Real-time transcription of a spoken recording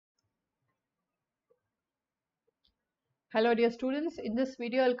Hello dear students, in this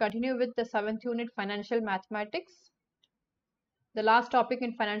video I'll continue with the 7th unit financial mathematics. The last topic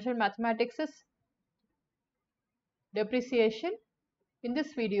in financial mathematics is depreciation. In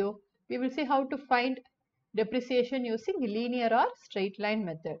this video we will see how to find depreciation using linear or straight line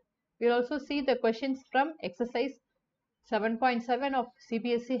method. We will also see the questions from exercise 7.7 of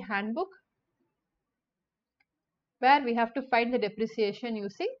CBSE Handbook, where we have to find the depreciation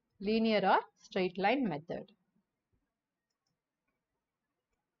using linear or straight line method.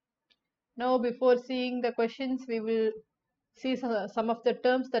 Now before seeing the questions, we will see some of the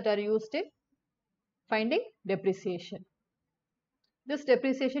terms that are used in finding depreciation. This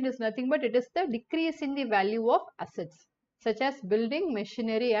depreciation is nothing but it is the decrease in the value of assets such as building,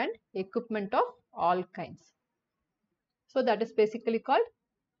 machinery and equipment of all kinds. So that is basically called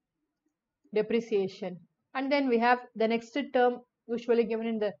depreciation. And then we have the next term usually given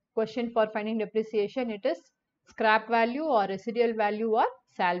in the question for finding depreciation. It is scrap value or residual value or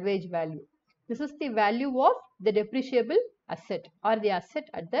salvage value. This is the value of the depreciable asset or the asset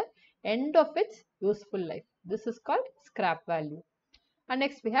at the end of its useful life. This is called scrap value. And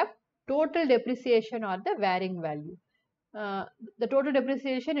next we have total depreciation or the varying value. The total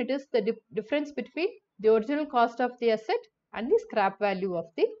depreciation, it is the difference between the original cost of the asset and the scrap value of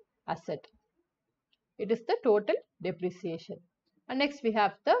the asset. It is the total depreciation. And next we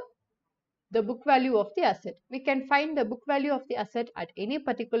have the book value of the asset. We can find the book value of the asset at any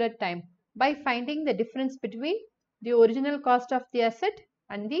particular time by finding the difference between the original cost of the asset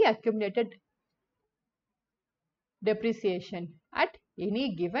and the accumulated depreciation at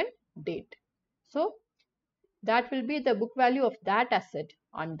any given date. So that will be the book value of that asset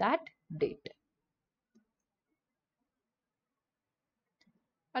on that date.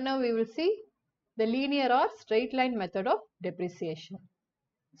 And now we will see the linear or straight line method of depreciation.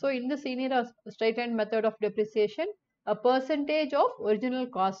 So in this linear or straight line method of depreciation, a percentage of original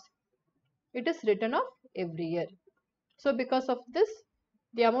cost, it is written off every year. So because of this,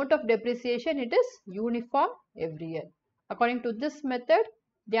 the amount of depreciation, it is uniform every year. According to this method,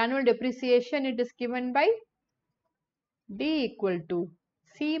 the annual depreciation, it is given by D equal to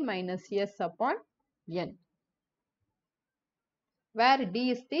C minus S upon N, where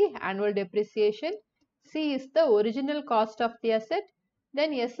D is the annual depreciation, C is the original cost of the asset,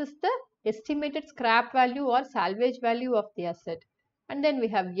 then S is the estimated scrap value or salvage value of the asset, and then we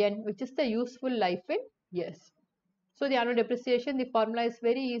have N, which is the useful life in years. So the annual depreciation, the formula is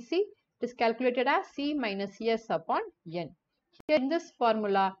very easy. It is calculated as C minus S upon N. Here in this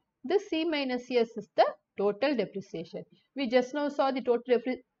formula, this C minus S is the total depreciation. We just now saw the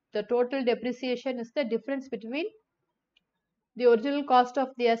total depreciation is the difference between the original cost of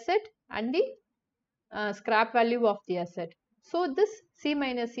the asset and the scrap value of the asset. So this C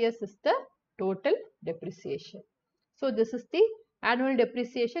minus S is the total depreciation. So this is the annual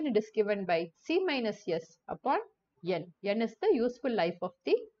depreciation. It is given by C minus S upon N. N is the useful life of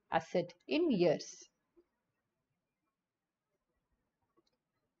the asset in years.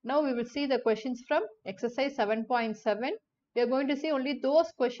 Now we will see the questions from exercise 7.7. We are going to see only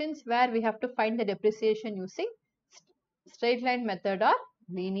those questions where we have to find the depreciation using straight line method or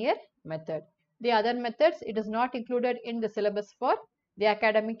linear method. The other methods, it is not included in the syllabus for the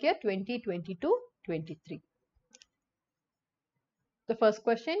academic year 2022-23. The first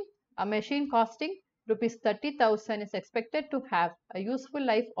question, a machine costing rupees 30,000 is expected to have a useful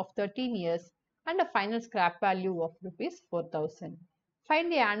life of 13 years and a final scrap value of rupees 4,000.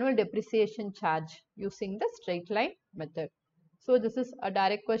 Find the annual depreciation charge using the straight line method. So this is a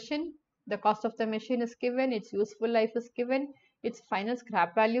direct question. The cost of the machine is given, its useful life is given, its final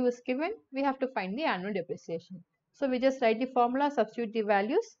scrap value is given. We have to find the annual depreciation. So we just write the formula, substitute the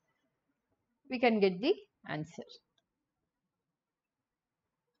values, we can get the answer.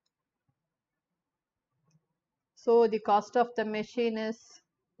 So the cost of the machine is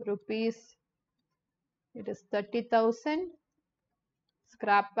rupees, it is 30,000.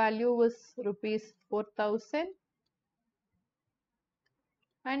 Scrap value was rupees 4,000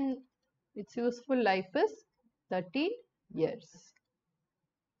 and its useful life is 13 years.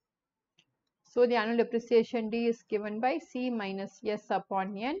 So the annual depreciation D is given by C minus S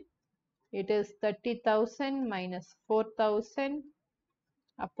upon N. It is 30,000 minus 4,000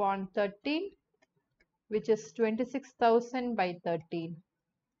 upon 13, which is 26,000 by 13.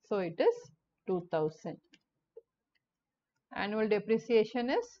 So it is 2,000. Annual depreciation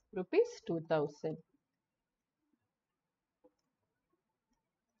is rupees 2,000.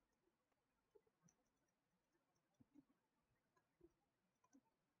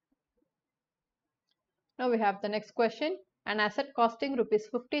 Now we have the next question. An asset costing rupees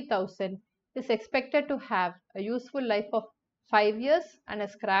 50,000 is expected to have a useful life of 5 years and a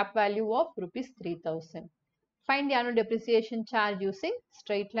scrap value of rupees 3000. Find the annual depreciation charge using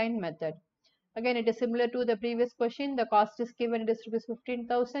straight line method. Again, it is similar to the previous question. The cost is given, it is rupees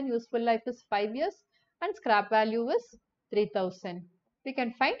 15,000, useful life is 5 years and scrap value is 3000. We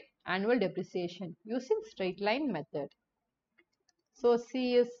can find annual depreciation using straight line method. So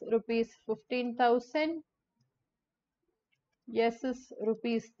C is rupees 15,000, S is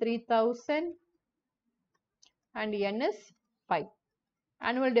rupees 3000 and N is 5.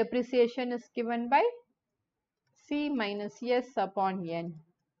 Annual depreciation is given by C minus S upon N.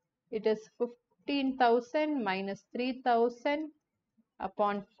 It is 15,000 minus 3000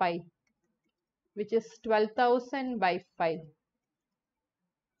 upon 5, which is 12,000 by 5.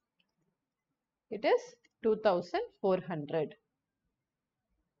 It is 2,400.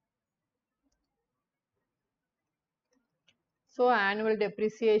 So annual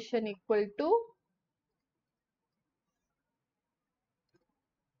depreciation equal to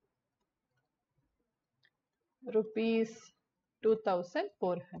rupees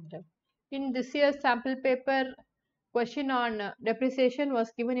 2,400. In this year's sample paper, question on depreciation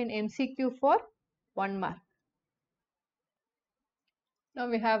was given in MCQ for 1 mark. Now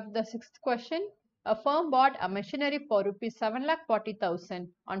we have the sixth question. A firm bought a machinery for rupees 7,40,000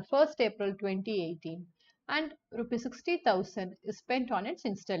 on 1st April 2018 and rupees 60,000 is spent on its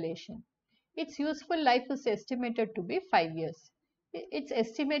installation. Its useful life is estimated to be 5 years. Its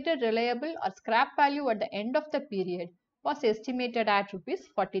estimated reliable or scrap value at the end of the period was estimated at rupees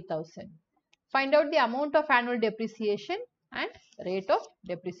 40,000. Find out the amount of annual depreciation and rate of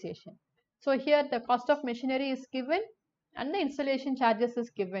depreciation. So here the cost of machinery is given and the installation charges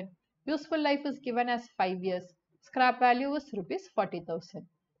is given. Useful life is given as 5 years. Scrap value is rupees 40,000.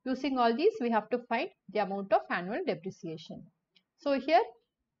 Using all these, we have to find the amount of annual depreciation. So here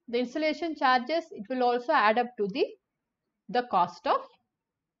the installation charges, it will also add up to the cost of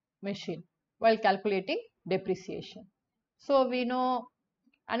machine while calculating depreciation. So we know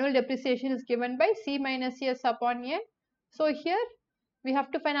annual depreciation is given by C minus S upon N. So here we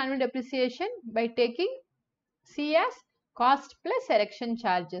have to find annual depreciation by taking C as cost plus erection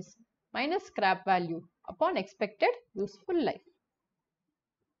charges minus scrap value upon expected useful life.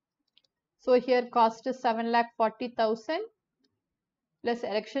 So here cost is 7,40,000 plus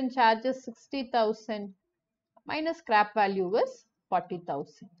erection charges 60,000 minus scrap value is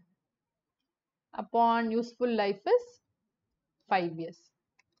 40,000 upon useful life is 5 years.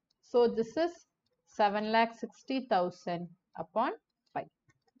 So this is 7,60,000 upon 5.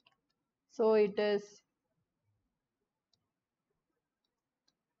 So it is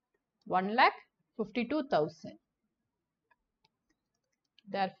 1,52,000.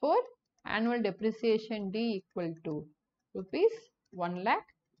 Therefore, annual depreciation D equal to rupees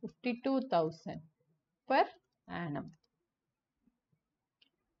 1,52,000 per annum.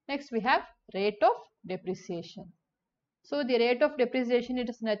 Next we have rate of depreciation. So the rate of depreciation, it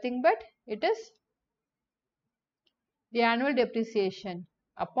is nothing but it is the annual depreciation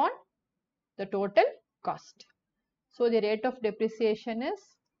upon the total cost. So the rate of depreciation is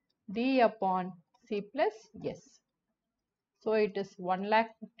D upon C plus S. So it is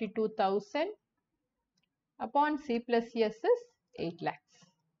 1,52,000 upon C plus S is 8 lakhs.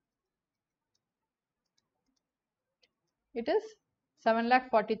 It is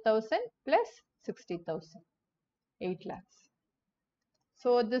 7,40,000 plus 60,000, 8 lakhs.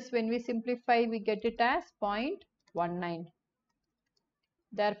 So this, when we simplify, we get it as 0.19.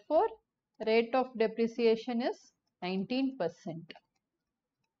 Therefore, rate of depreciation is 19%.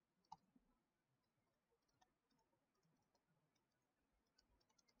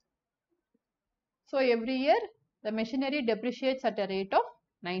 So every year the machinery depreciates at a rate of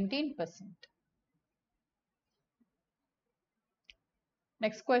 19%.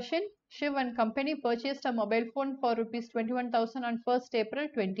 Next question. Shiv and company purchased a mobile phone for rupees 21,000 on 1st April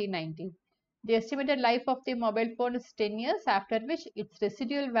 2019. The estimated life of the mobile phone is 10 years, after which its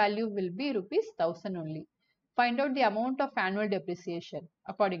residual value will be rupees 1,000 only. Find out the amount of annual depreciation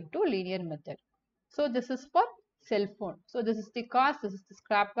according to linear method. So this is for cell phone. So this is the cost, this is the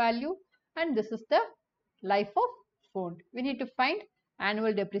scrap value, and this is the life of phone. We need to find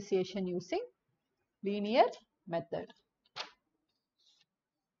annual depreciation using linear method.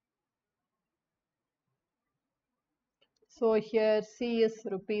 So here C is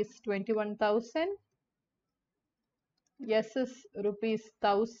rupees 21,000, S is rupees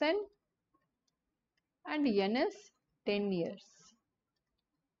 1,000 and N is 10 years.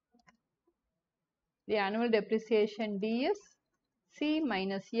 The annual depreciation D is C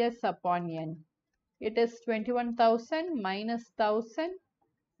minus S upon N. It is 21,000 minus 1,000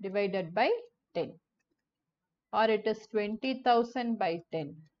 divided by 10, or it is 20,000 by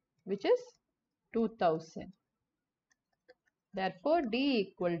 10, which is 2,000. Therefore, D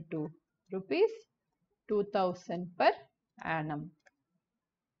equal to rupees 2,000 per annum.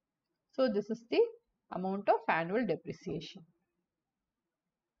 So, this is the amount of annual depreciation.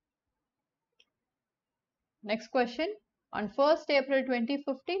 Next question. On 1st April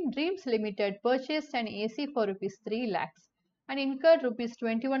 2015, Dreams Limited purchased an AC for rupees 3 lakhs and incurred rupees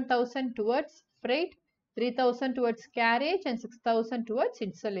 21,000 towards freight, 3,000 towards carriage and 6,000 towards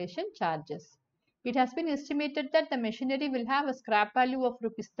installation charges. It has been estimated that the machinery will have a scrap value of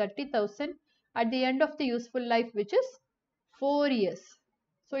rupees 30,000 at the end of the useful life, which is 4 years.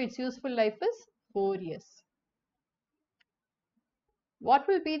 So, its useful life is 4 years. What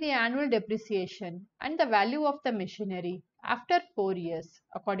will be the annual depreciation and the value of the machinery after 4 years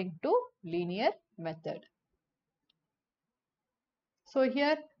according to linear method? So,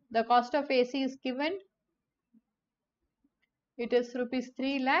 here the cost of AC is given. It is rupees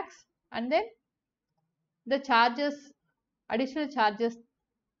 3 lakhs, and then the charges, additional charges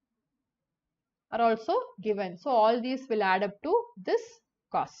are also given. So, all these will add up to this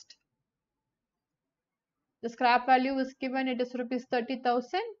cost. The scrap value is given, it is rupees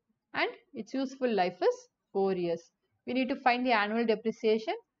 30,000 and its useful life is 4 years. We need to find the annual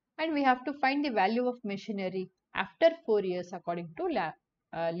depreciation and we have to find the value of machinery after 4 years according to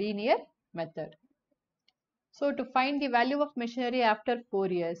linear method. So, to find the value of machinery after 4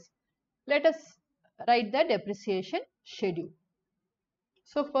 years, let us write the depreciation schedule.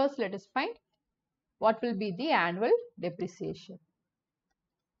 So, first let us find what will be the annual depreciation.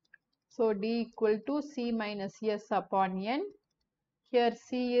 So, D equal to C minus S upon N. Here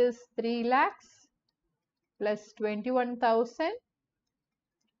C is 3 lakhs plus 21,000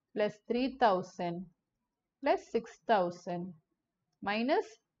 plus 3,000 plus 6,000 minus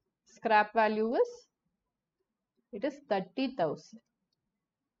scrap value is, it is 30,000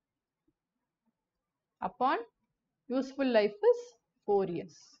 upon useful life is 4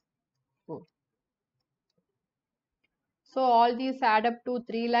 years. 4. So, all these add up to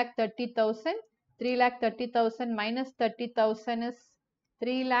 3,30,000. 3,30,000 minus 30,000 is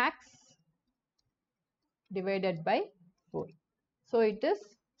 3 lakhs divided by 4. So, it is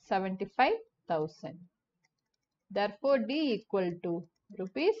 75,000. Therefore, D equal to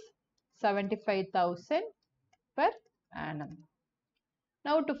rupees 75,000 per annum.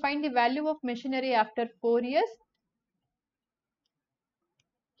 Now, to find the value of machinery after 4 years,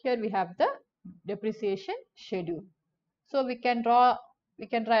 here we have the depreciation schedule. So, we can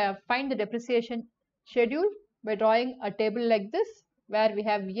find the depreciation schedule by drawing a table like this, where we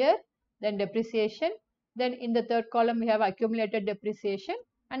have year, then depreciation, then in the third column we have accumulated depreciation,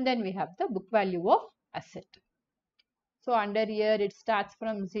 and then we have the book value of asset. So, under year it starts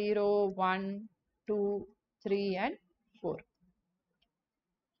from 0, 1, 2, 3 and 4.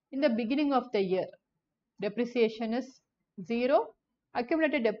 In the beginning of the year, depreciation is 0,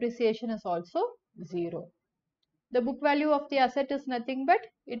 accumulated depreciation is also 0. The book value of the asset is nothing but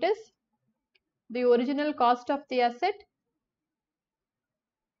it is the original cost of the asset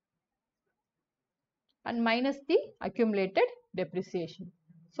and minus the accumulated depreciation.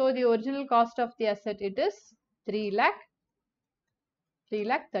 So, the original cost of the asset, it is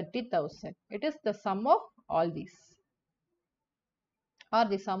 3,30,000. It is the sum of all these, or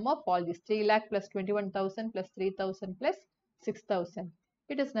the sum of all these, 3 lakh plus 21,000 plus 3,000 plus 6,000.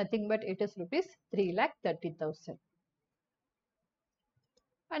 It is nothing but it is rupees 3,30,000.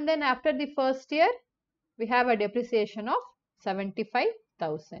 And then after the first year, we have a depreciation of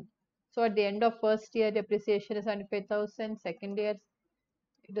 75,000. So, at the end of first year, depreciation is 75,000. Second year,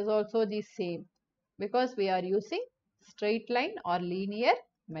 it is also the same because we are using straight line or linear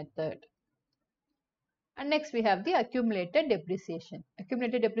method. And next we have the accumulated depreciation.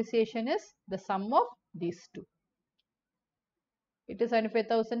 Accumulated depreciation is the sum of these two. It is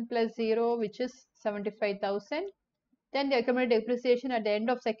 75,000 plus 0, which is 75,000. Then the accumulated depreciation at the end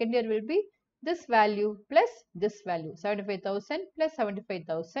of second year will be this value plus this value, 75,000 plus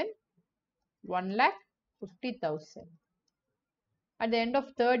 75,000, 1,50,000. At the end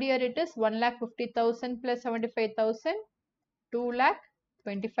of third year, it is 1,50,000 plus 75,000,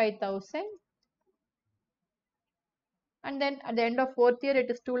 2,25,000. And then at the end of fourth year,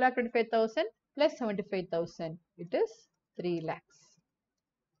 it is 2,25,000 plus 75,000. It is 3 lakhs.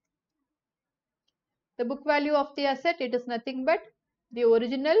 The book value of the asset, it is nothing but the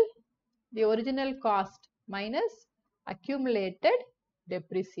original cost minus accumulated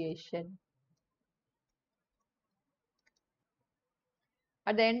depreciation.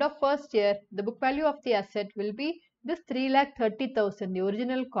 At the end of first year, the book value of the asset will be This 3,30,000, the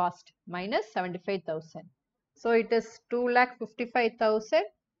original cost, minus 75,000. So it is 2,55,000.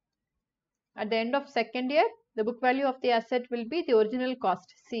 At the end of second year, the book value of the asset will be the original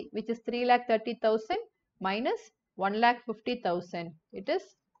cost C, which is 3,30,000 minus 1,50,000. It is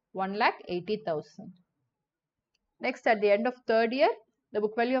 1,80,000. Next, at the end of third year, the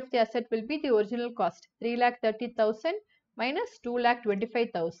book value of the asset will be the original cost 3,30,000 minus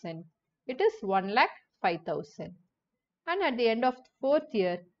 2,25,000. It is 1,05,000. And at the end of fourth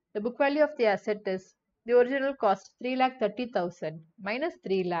year, the book value of the asset is the original cost 3,30,000 minus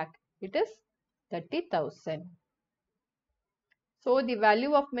 3 lakh. It is 30,000. So the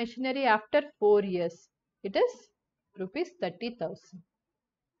value of machinery after 4 years, it is rupees 30,000.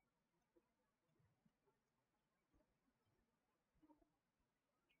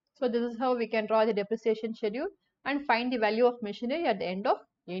 So this is how we can draw the depreciation schedule and find the value of machinery at the end of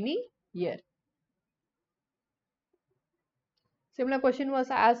any year. Similar question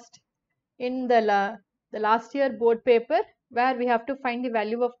was asked in the last year board paper, where we have to find the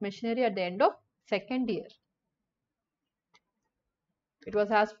value of machinery at the end of second year. It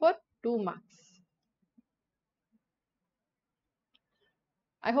was asked for 2 marks.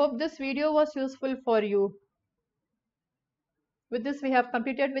 I hope this video was useful for you. With this, we have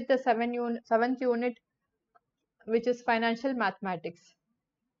completed with the 7th unit, which is financial mathematics.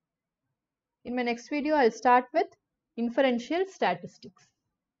 In my next video, I'll start with inferential statistics.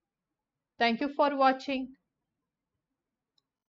 Thank you for watching.